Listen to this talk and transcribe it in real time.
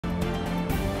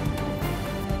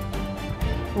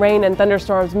Rain and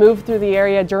thunderstorms moved through the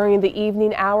area during the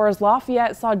evening hours.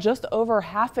 Lafayette saw just over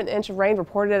 ½ an inch of rain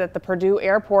reported at the Purdue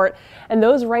Airport, and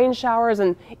those rain showers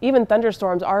and even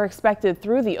thunderstorms are expected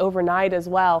through the overnight as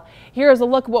well. Here's a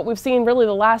look at what we've seen really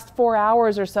the last 4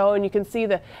 hours or so, and you can see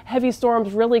the heavy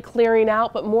storms really clearing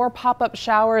out, but more pop-up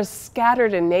showers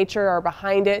scattered in nature are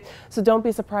behind it, so don't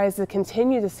be surprised to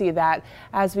continue to see that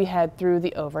as we head through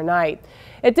the overnight.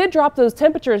 It did drop those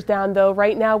temperatures down though.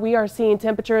 Right now we are seeing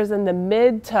temperatures in the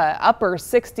mid to upper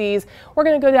 60s. We're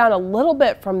going to go down a little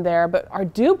bit from there, but our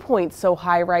dew point's so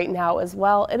high right now as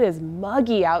well. It is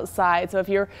muggy outside. So if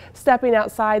you're stepping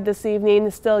outside this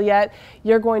evening still yet,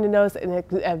 you're going to notice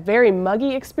a very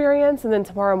muggy experience. And then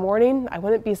tomorrow morning, I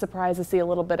wouldn't be surprised to see a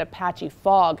little bit of patchy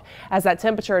fog as that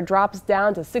temperature drops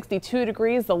down to 62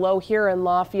 degrees, the low here in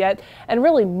Lafayette, and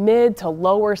really mid to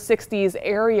lower 60s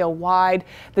area wide.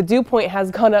 The dew point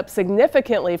has gone up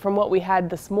significantly from what we had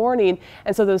this morning,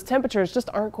 and so those temperatures just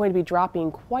aren't going to be dropping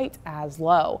quite as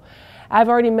low. I've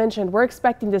already mentioned we're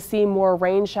expecting to see more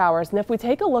rain showers, and if we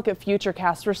take a look at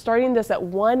Futurecast, we're starting this at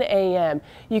 1 a.m.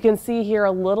 You can see here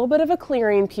a little bit of a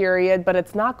clearing period, but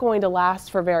it's not going to last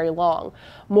for very long.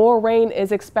 More rain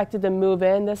is expected to move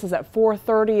in. This is at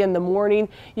 4:30 in the morning.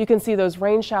 You can see those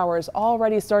rain showers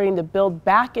already starting to build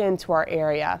back into our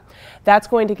area. That's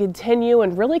going to continue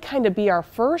and really kind of be our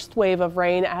first wave of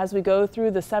rain as we go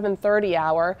through the 7:30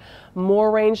 hour.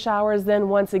 More rain showers then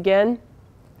once again.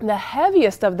 The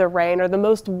heaviest of the rain, or the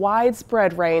most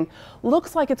widespread rain,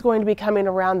 looks like it's going to be coming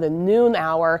around the noon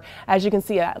hour. As you can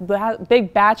see, a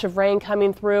big batch of rain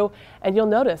coming through, and you'll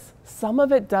notice some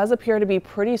of it does appear to be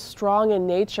pretty strong in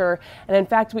nature. And in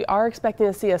fact, we are expecting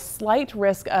to see a slight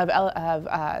risk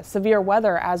of severe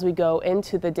weather as we go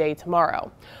into the day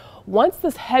tomorrow. Once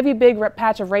this heavy big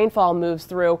patch of rainfall moves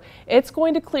through, it's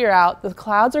going to clear out. The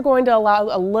clouds are going to allow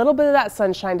a little bit of that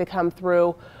sunshine to come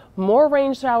through. More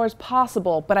rain showers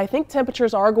possible, but I think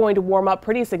temperatures are going to warm up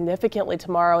pretty significantly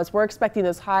tomorrow as we're expecting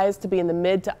those highs to be in the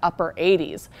mid to upper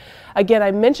 80s. Again,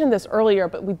 I mentioned this earlier,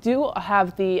 but we do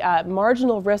have the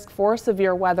marginal risk for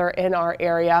severe weather in our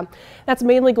area. That's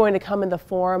mainly going to come in the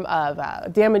form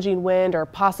of damaging wind or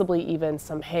possibly even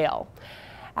some hail.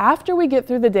 After we get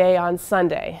through the day on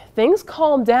Sunday, things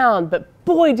calm down, but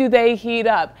boy, do they heat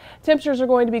up. Temperatures are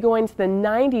going to be going to the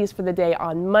 90s for the day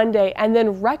on Monday, and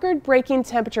then record-breaking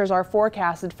temperatures are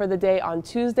forecasted for the day on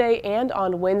Tuesday and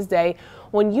on Wednesday.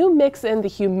 When you mix in the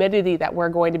humidity that we're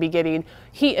going to be getting,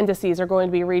 heat indices are going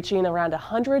to be reaching around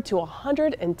 100 to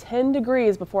 110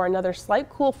 degrees before another slight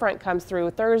cool front comes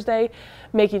through Thursday,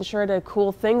 making sure to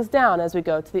cool things down as we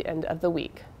go to the end of the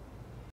week.